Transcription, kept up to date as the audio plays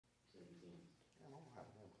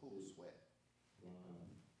cold sweat. 5,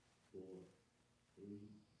 4, 3,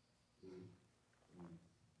 2, 1.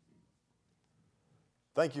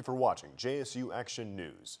 Thank you for watching JSU Action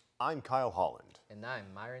News. I'm Kyle Holland. And I'm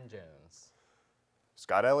Myron Jones.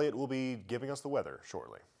 Scott Elliott will be giving us the weather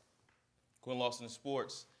shortly. Quinn Lawson in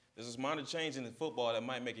sports. There's a minor change in the football that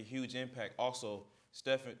might make a huge impact. Also,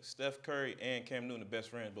 Steph Curry and Cam Newton are best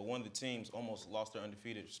friends, but one of the teams almost lost their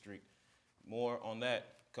undefeated streak. More on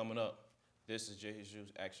that coming up. This is JSU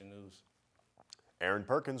Action News. Aaron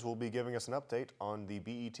Perkins will be giving us an update on the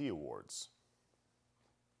BET Awards.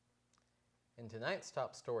 In tonight's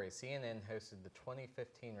top story, CNN hosted the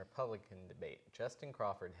 2015 Republican debate. Justin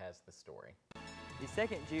Crawford has the story. The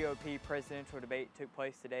second GOP presidential debate took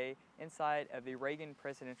place today inside of the Reagan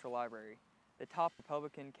Presidential Library. The top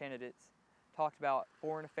Republican candidates talked about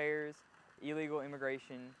foreign affairs, illegal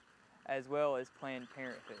immigration, as well as Planned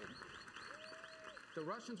Parenthood. The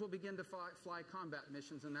Russians will begin to fly combat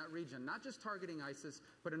missions in that region, not just targeting ISIS,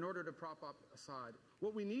 but in order to prop up Assad.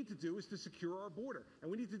 What we need to do is to secure our border, and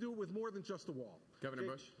we need to do it with more than just a wall. Governor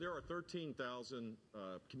Bush? There are 13,000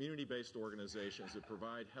 community-based organizations that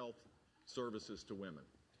provide health services to women.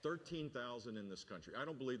 13,000 in this country. I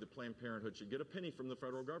don't believe that Planned Parenthood should get a penny from the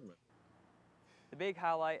federal government. The big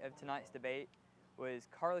highlight of tonight's debate was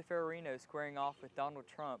Carly Fiorina squaring off with Donald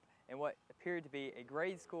Trump in what appeared to be a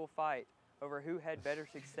grade school fight over who had better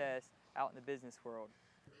success out in the business world.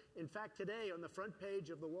 In fact, today on the front page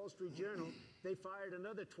of the Wall Street Journal, they fired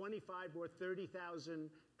another 25 or 30,000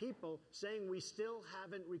 people saying we still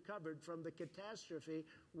haven't recovered from the catastrophe.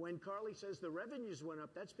 When Carly says the revenues went up,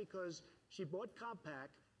 that's because she bought Compaq.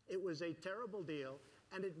 It was a terrible deal,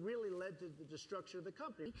 and it really led to the destruction of the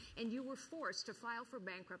company. And you were forced to file for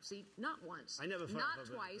bankruptcy not once, I never filed not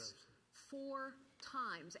for twice, 4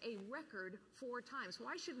 times, a record 4 times.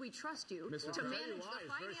 Why should we trust you to manage the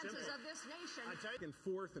finances of this nation? Back and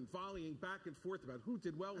forth and volleying back and forth about who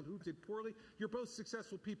did well and who did poorly. You're both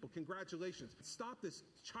successful people. Congratulations. Stop this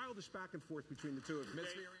childish back and forth between the two of you.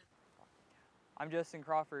 I'm Justin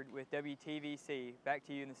Crawford with WTVC. Back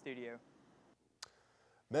to you in the studio.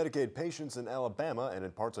 Medicaid patients in Alabama and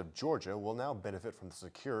in parts of Georgia will now benefit from the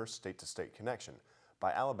secure state-to-state connection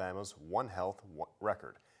by Alabama's One Health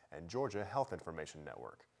Record and Georgia Health Information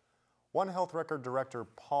Network. One Health Record Director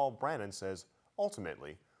Paul Brannon says,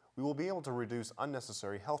 ultimately, we will be able to reduce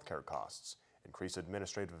unnecessary healthcare costs, increase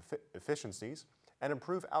administrative efficiencies, and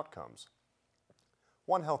improve outcomes.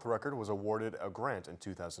 One Health Record was awarded a grant in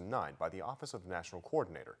 2009 by the Office of National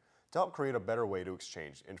Coordinator to help create a better way to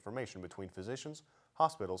exchange information between physicians,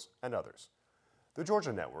 hospitals, and others. The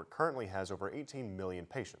Georgia network currently has over 18 million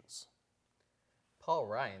patients. Paul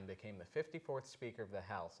Ryan became the 54th Speaker of the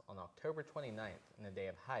House on October 29th in a day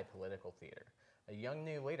of high political theater, a young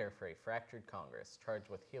new leader for a fractured Congress charged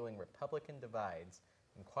with healing Republican divides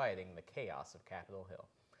and quieting the chaos of Capitol Hill.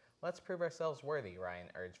 Let's prove ourselves worthy, Ryan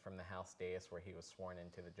urged from the House dais where he was sworn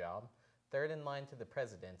into the job, third in line to the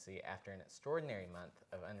presidency after an extraordinary month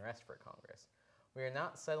of unrest for Congress. We are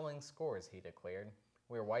not settling scores, he declared.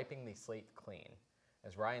 We are wiping the slate clean.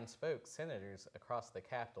 As Ryan spoke, senators across the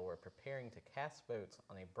Capitol were preparing to cast votes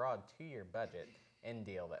on a broad 2-year budget end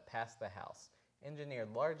deal that passed the House, engineered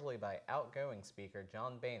largely by outgoing Speaker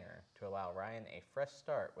John Boehner to allow Ryan a fresh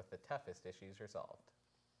start with the toughest issues resolved.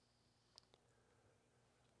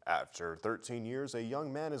 After 13 years, a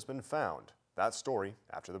young man has been found. That story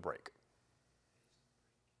after the break.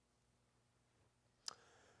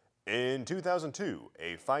 In 2002,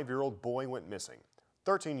 a 5-year-old boy went missing.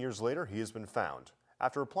 13 years later, he has been found.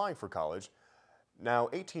 After applying for college, now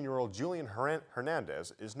 18-year-old Julian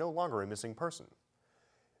Hernandez is no longer a missing person.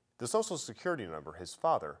 The Social Security number his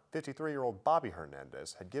father, 53-year-old Bobby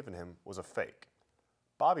Hernandez, had given him was a fake.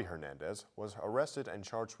 Bobby Hernandez was arrested and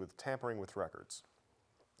charged with tampering with records.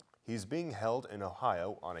 He's being held in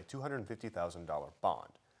Ohio on a $250,000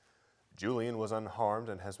 bond. Julian was unharmed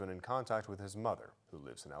and has been in contact with his mother, who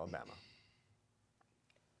lives in Alabama.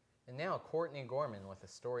 And now Courtney Gorman with a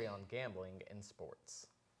story on gambling in sports.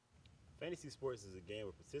 Fantasy sports is a game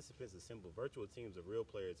where participants assemble virtual teams of real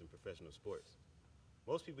players in professional sports.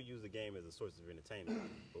 Most people use the game as a source of entertainment,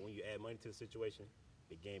 but when you add money to the situation,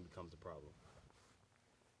 the game becomes a problem.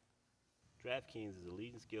 DraftKings is a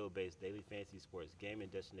leading skill-based daily fantasy sports gaming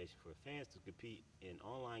destination for fans to compete in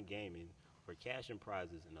online gaming for cash and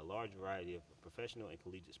prizes in a large variety of professional and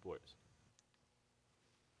collegiate sports.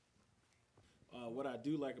 What I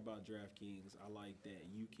do like about DraftKings, I like that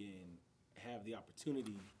you can have the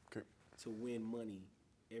opportunity to win money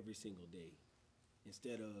every single day.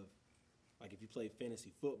 Instead of, like if you play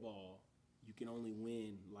fantasy football, you can only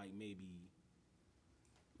win like maybe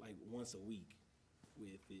like once a week.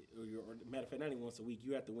 with it. Or matter of fact, not even once a week.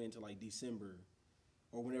 You have to win until like December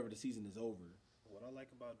or whenever the season is over. What I like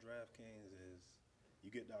about DraftKings is you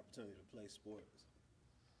get the opportunity to play sports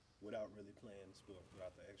without really playing the sport,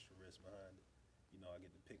 without the extra risk behind it. You know, I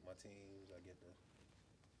get to pick my teams. I get to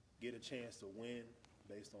get a chance to win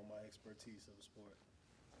based on my expertise of the sport.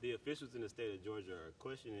 The officials in the state of Georgia are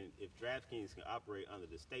questioning if DraftKings can operate under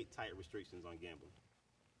the state-tight restrictions on gambling.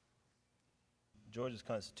 Georgia's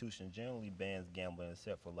constitution generally bans gambling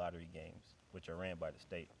except for lottery games, which are ran by the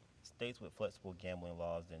state. States with flexible gambling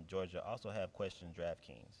laws than Georgia also have questioned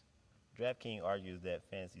DraftKings. DraftKings argues that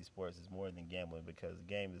fantasy sports is more than gambling because the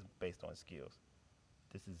game is based on skills.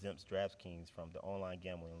 This exempts DraftKings from the online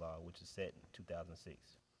gambling law, which is set in 2006.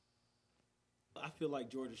 I feel like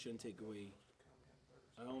Georgia shouldn't take away.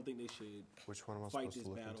 I don't think they should fight this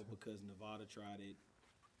battle because Nevada tried it,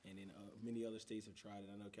 and then many other states have tried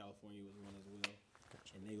it. I know California was one as well,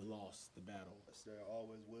 and they lost the battle. There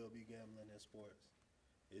always will be gambling in sports.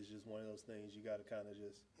 It's just one of those things you got to kind of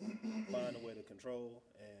just find a way to control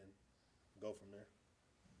and go from there.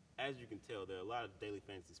 As you can tell, there are a lot of daily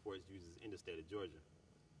fantasy sports users in the state of Georgia.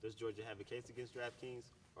 Does Georgia have a case against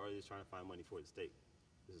DraftKings, or are they just trying to find money for the state?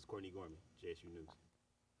 This is Courtney Gorman, JSU News.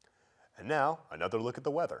 And now, another look at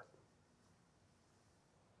the weather.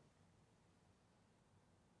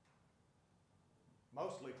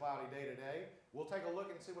 Mostly cloudy day today. We'll take a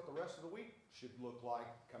look and see what the rest of the week should look like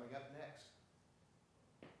coming up next.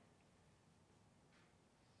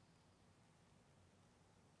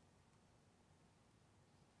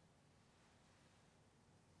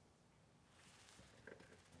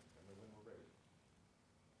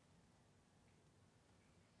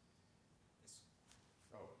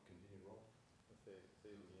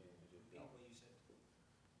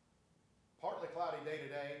 Partly cloudy day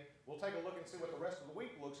today. We'll take a look and see what the rest of the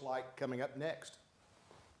week looks like coming up next.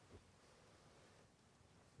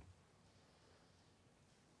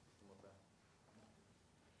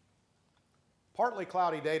 Partly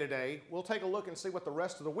cloudy day today. We'll take a look and see what the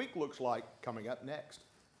rest of the week looks like coming up next.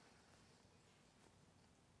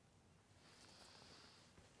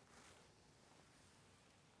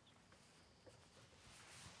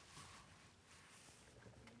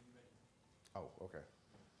 Oh, okay.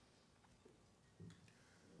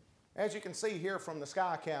 As you can see here from the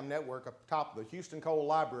SkyCam network up top of the Houston Cole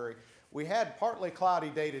Library, we had partly cloudy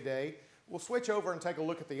day today. We'll switch over and take a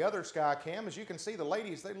look at the other SkyCam. As you can see, the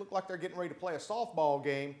ladies, they look like they're getting ready to play a softball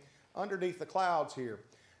game underneath the clouds here.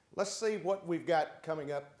 Let's see what we've got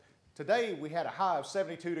coming up. Today we had a high of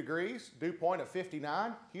 72 degrees, dew point of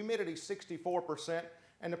 59, humidity 64%,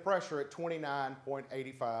 and the pressure at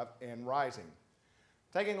 29.85 and rising.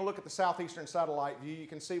 Taking a look at the southeastern satellite view, you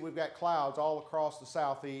can see we've got clouds all across the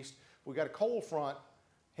southeast. We've got a cold front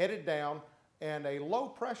headed down and a low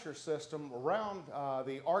pressure system around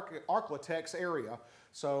the Arklatex area.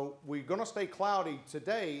 So we're going to stay cloudy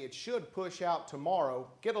today. It should push out tomorrow,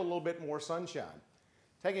 get a little bit more sunshine.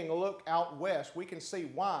 Taking a look out west, we can see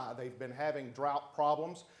why they've been having drought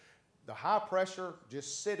problems. The high pressure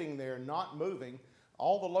just sitting there, not moving.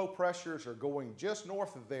 All the low pressures are going just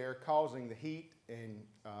north of there, causing the heat and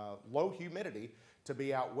low humidity to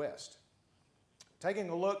be out west. Taking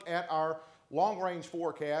a look at our long-range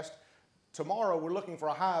forecast, tomorrow we're looking for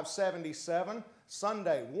a high of 77.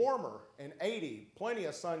 Sunday, warmer and 80, plenty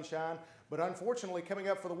of sunshine, but unfortunately coming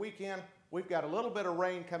up for the weekend, we've got a little bit of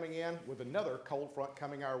rain coming in with another cold front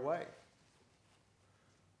coming our way.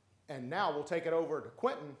 And now we'll take it over to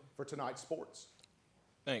Quentin for tonight's sports.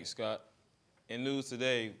 Thanks, Scott. In news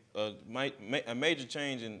today, a major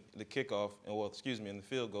change in the kickoff, in the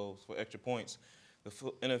field goals for extra points. The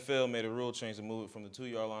NFL made a rule change to move it from the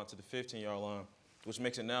 2-yard line to the 15-yard line, which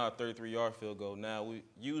makes it now a 33-yard field goal. Now,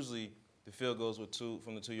 usually the field goals were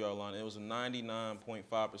from the 2-yard line. It was a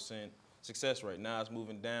 99.5% success rate. Now it's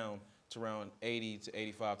moving down to around 80 to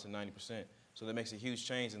 85 to 90%. So that makes a huge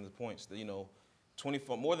change in the points.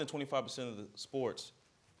 More than 25% of the sports,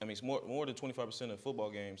 more than 25% of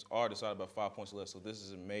football games are decided by 5 points or less. So this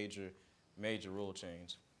is a major, major rule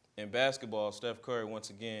change. In basketball, Steph Curry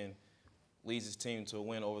once again leads his team to a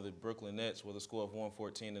win over the Brooklyn Nets with a score of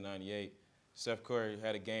 114 to 98. Steph Curry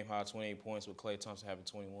had a game-high 28 points with Klay Thompson having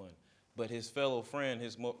 21. But his fellow friend,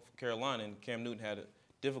 his Carolinian, Cam Newton, had a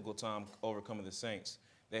difficult time overcoming the Saints.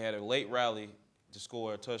 They had a late rally to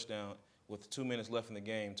score a touchdown with 2 minutes left in the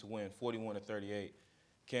game to win 41 to 38.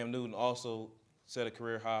 Cam Newton also set a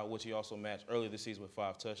career high, which he also matched earlier this season with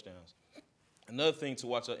 5 touchdowns. Another thing to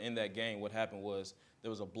watch in that game, what happened was there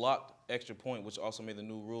was a blocked extra point, which also made the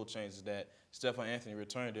new rule changes that Stephon Anthony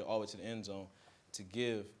returned it all the way to the end zone to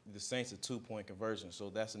give the Saints a 2-point conversion. So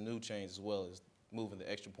that's a new change as well, as moving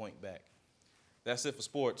the extra point back. That's it for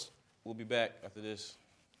sports. We'll be back after this,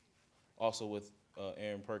 also with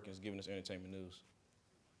Aaron Perkins giving us entertainment news.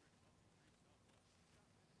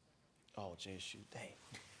 Oh, JSU, dang.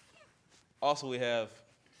 Also, we have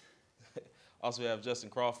Justin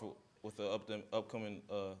Crawford with the upcoming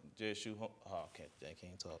JSU.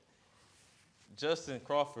 Can't talk. Justin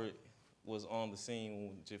Crawford was on the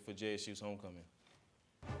scene for JSU's homecoming.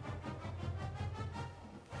 I'm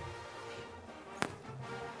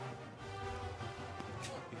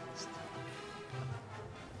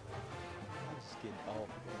just getting off,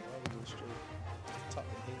 man. I'm going straight top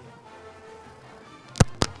of the head.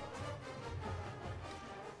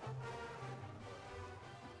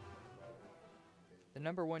 The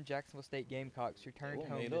 #1 Jacksonville State Gamecocks returned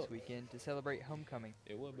home this weekend to celebrate homecoming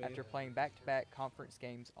after playing back-to-back conference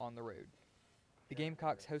games on the road. The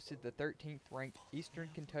Gamecocks hosted the 13th ranked Eastern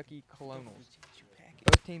Kentucky Colonels.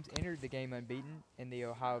 Both teams entered the game unbeaten in the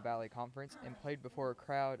Ohio Valley Conference and played before a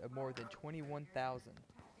crowd of more than 21,000.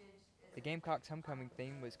 The Gamecocks' homecoming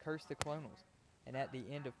theme was Curse the Colonels, and at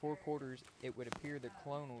the end of 4 quarters, it would appear the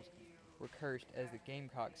Colonels were cursed as the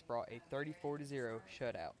Gamecocks brought a 34-0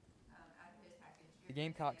 shutout. The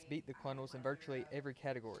Gamecocks beat the Colonels in virtually every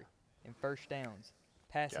category: in first downs,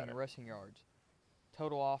 passing and rushing yards,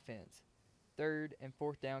 total offense, 3rd and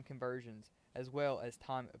 4th down conversions, as well as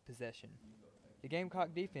time of possession. The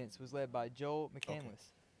Gamecock defense was led by Joel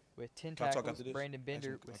McCandless with 10 tackles, Brandon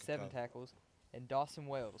Bender with 7 tackles, and Dawson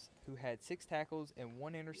Wells, who had 6 tackles and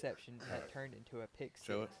 1 interception that turned into a pick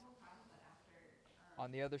 6.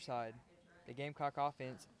 On the other side, the Gamecock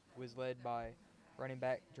offense was led by running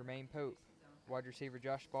back Jermaine Pope, wide receiver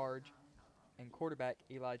Josh Barge, and quarterback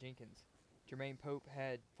Eli Jenkins. Jermaine Pope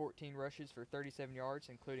had 14 rushes for 37 yards,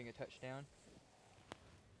 including a touchdown.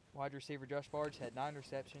 Wide receiver Josh Barge had 9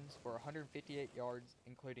 receptions for 158 yards,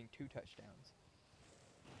 including 2 touchdowns.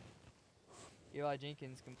 Eli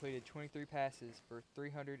Jenkins completed 23 passes for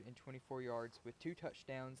 324 yards with 2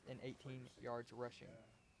 touchdowns and 18 yards rushing.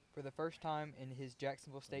 For the first time in his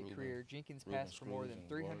Jacksonville State career, Jenkins passed for more than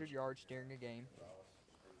 300 yards during a game.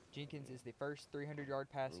 Jenkins is the first 300-yard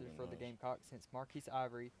passer for the Gamecocks since Marquise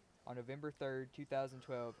Ivory on November 3rd,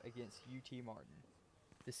 2012 against UT Martin.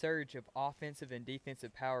 The surge of offensive and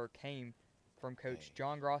defensive power came from Coach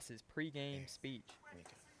John Gross's pregame speech.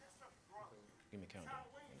 Give me a countdown.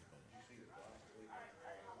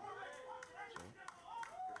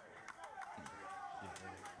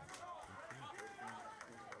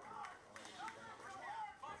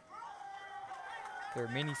 There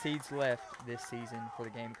are many seeds left this season for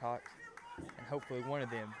the Gamecocks, and hopefully one of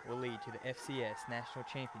them will lead to the FCS National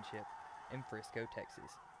Championship in Frisco, Texas.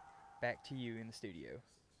 Back to you in the studio.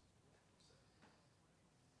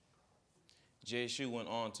 JSU went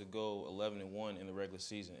on to go 11-1 in the regular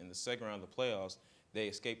season. In the second round of the playoffs, they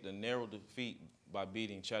escaped a narrow defeat by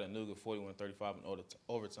beating Chattanooga 41-35 in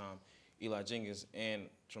overtime. Eli Jenkins and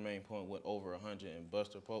Tremaine Point went over 100, and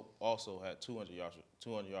Buster Pope also had 200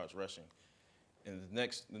 yards rushing. And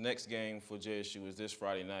the next game for JSU is this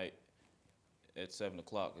Friday night at 7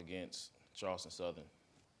 o'clock against Charleston Southern.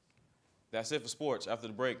 That's it for sports. After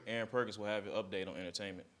the break, Aaron Perkins will have an update on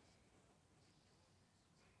entertainment.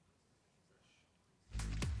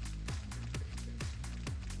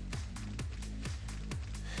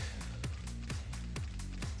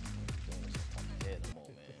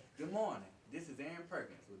 Good morning. This is Aaron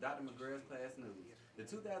Perkins with Dr. McGrail's Class News. The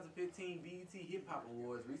 2015 BET Hip Hop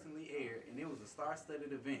Awards recently aired, and it was a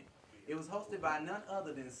star-studded event. It was hosted by none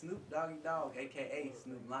other than Snoop Doggy Dogg, a.k.a.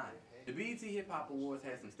 Snoop Lion. The BET Hip Hop Awards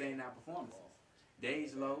had some standout performances.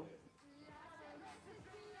 Dej Low,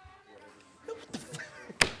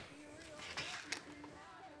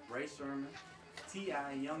 Ray Sherman,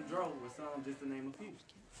 T.I., and Young Dro were some, just to name a few.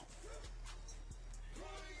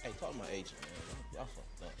 Hey, talk to my agent, man. Y'all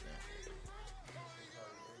fucked up, man.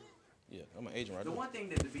 Yeah, I'm an agent right now. The one thing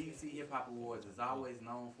that the BET Hip Hop Awards is always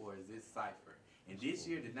known for is its cipher. And this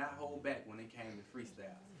year did not hold back when it came to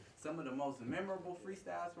freestyles. Some of the most memorable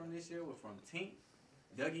freestyles from this year were from Tink,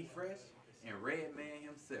 Dougie Fresh, and Redman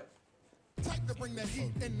himself. Tight to bring the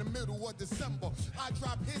heat in the middle of December. I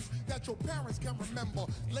drop hits that your parents can remember.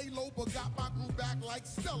 Lay low, but got my groove back like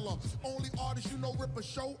Stella. Only artist you know rip a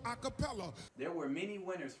show a cappella. There were many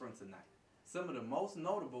winners from tonight. Some of the most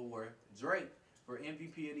notable were Drake for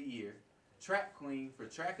MVP of the Year, Trap Queen for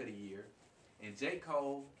Track of the Year, and J.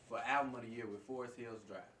 Cole for Album of the Year with Forest Hills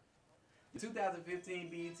Drive. The 2015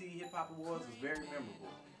 BET Hip Hop Awards was very memorable,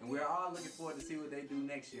 and we're all looking forward to see what they do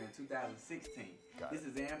next year in 2016. This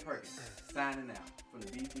is Aaron Perkins signing out from the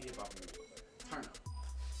BET Hip Hop Awards. Turn up.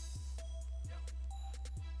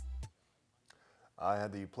 I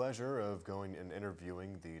had the pleasure of going and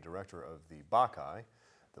interviewing the director of the Bacchae,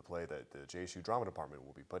 the play that the JSU Drama Department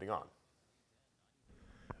will be putting on.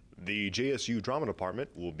 The JSU Drama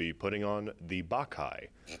Department will be putting on The Bacchae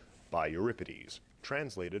by Euripides,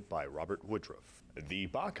 translated by Robert Woodruff. The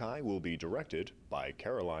Bacchae will be directed by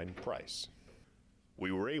Caroline Price.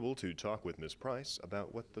 We were able to talk with Ms. Price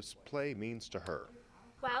about what this play means to her.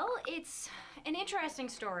 Well, it's an interesting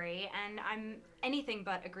story, and I'm anything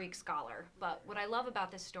but a Greek scholar. But what I love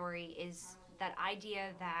about this story is that idea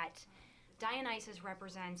that Dionysus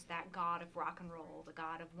represents that god of rock and roll, the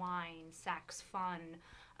god of wine, sex, fun,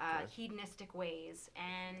 hedonistic ways.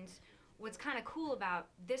 And what's kind of cool about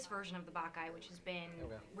this version of the Bacchae, which has been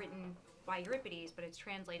written by Euripides, but it's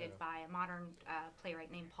translated by a modern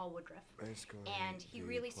playwright named Paul Woodruff. And he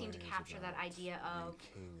really seemed to capture that idea of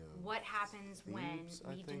what happens when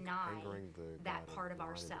we deny that part of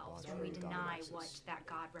ourselves, when we deny what that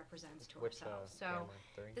God represents to ourselves. So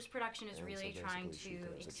this production is really trying to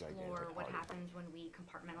explore what happens when we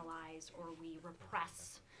compartmentalize or we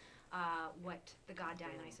repress what the god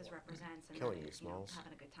Dionysus represents, and then,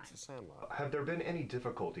 having a good time. Have there been any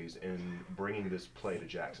difficulties in bringing this play to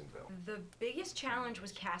Jacksonville? The biggest challenge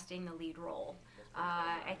was casting the lead role.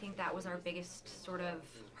 I think that was our biggest sort of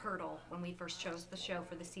hurdle when we first chose the show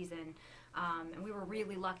for the season. And we were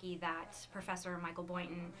really lucky that Professor Michael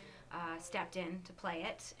Boynton stepped in to play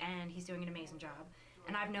it, and he's doing an amazing job.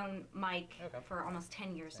 And I've known Mike for almost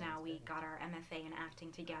 10 years now. We got our MFA in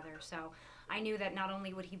acting together, so I knew that not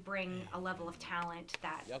only would he bring a level of talent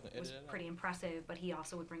that was pretty impressive, but he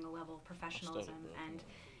also would bring a level of professionalism. And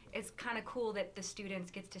it's kind of cool that the students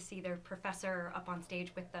get to see their professor up on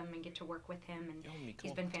stage with them and get to work with him, and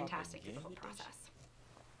he's been fantastic through the whole process.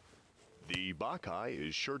 The Bacchae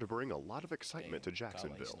is sure to bring a lot of excitement to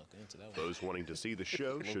Jacksonville. Those wanting to see the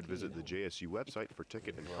show should visit the JSU website for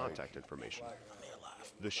ticket and contact information.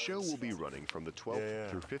 The show will be running from the 12th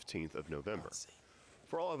through 15th of November.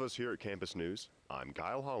 For all of us here at Campus News, I'm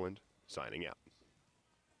Kyle Holland, signing out.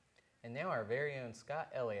 And now our very own Scott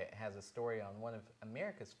Elliott has a story on one of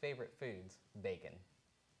America's favorite foods, bacon.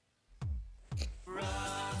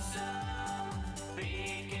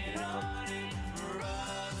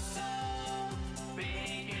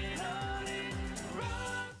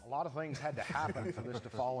 A lot of things had to happen for this to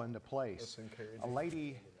fall into place. A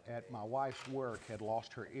lady at my wife's work had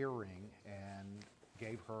lost her earring and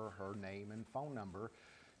gave her her name and phone number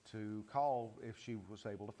to call if she was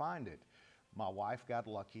able to find it. My wife got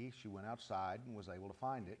lucky. She went outside and was able to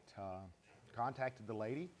find it. Contacted the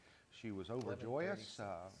lady. She was overjoyous.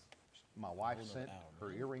 My wife sent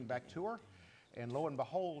her earring back to her. And lo and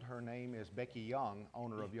behold, her name is Becky Young,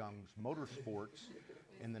 owner of Young's Motorsports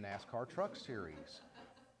in the NASCAR Truck Series.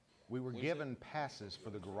 We were given passes for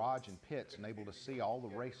the garage and pits and able to see all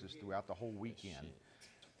the races throughout the whole weekend.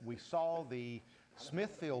 We saw the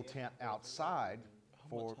Smithfield tent outside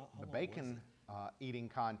for the bacon eating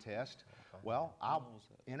contest. Well, I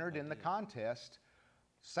entered in the contest.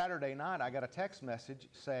 Saturday night, I got a text message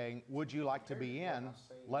saying, "Would you like to be in?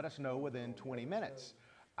 Let us know within 20 minutes."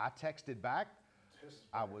 I texted back.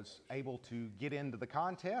 I was able to get into the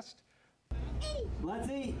contest. Let's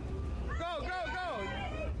eat. Go, go, go.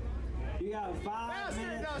 You got 5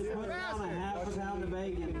 minutes to put down a half a pound of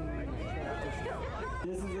bacon.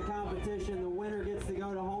 This is a competition. The winner gets to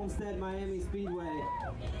go to Homestead Miami Speedway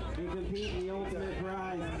and compete in the ultimate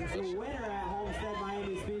prize. The winner at Homestead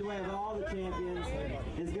Miami Speedway of all the champions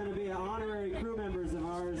is going to be an honorary crew members of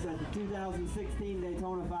ours at the 2016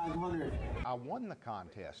 Daytona 500. I won the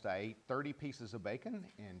contest. I ate 30 pieces of bacon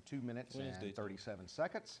in 2 minutes and 37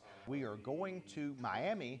 seconds. We are going to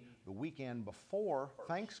Miami the weekend before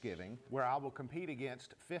Thanksgiving, where I will compete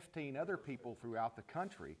against 15 other people throughout the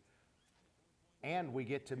country. And we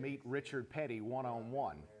get to meet Richard Petty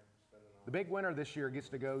one-on-one. The big winner this year gets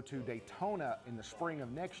to go to Daytona in the spring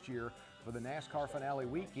of next year for the NASCAR finale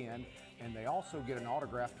weekend, and they also get an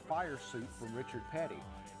autographed fire suit from Richard Petty.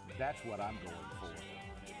 That's what I'm going for.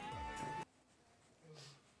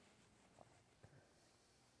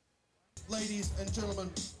 Ladies and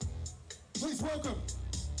gentlemen, please welcome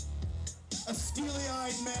a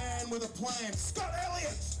steely-eyed man with a plan, Scott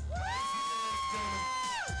Elliott!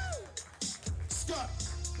 Scott,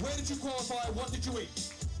 where did you qualify? What did you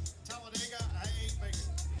eat? Talladega, I ate bacon.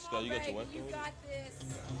 Scott, you got your weapon? You got this.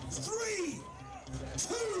 3,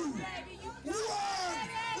 2, 1,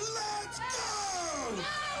 let's go!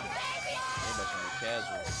 Everybody's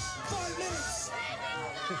casual. 5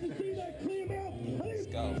 minutes! Let's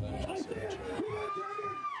go, man.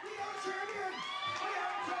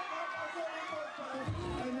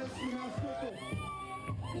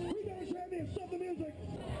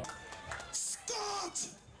 Scott!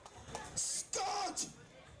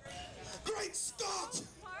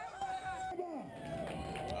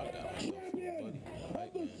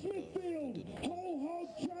 Final Whole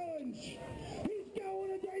Hog Challenge. He's going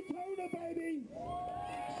to Daytona, baby.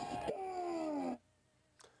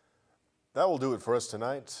 That will do it for us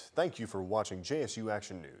tonight. Thank you for watching JSU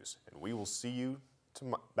Action News, and we will see you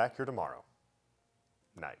back here tomorrow.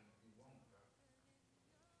 Night.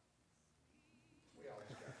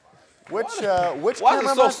 Which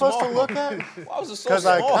camera am I supposed to look at? Why was it so small? Because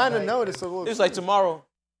I kind of noticed a little. It's like tomorrow.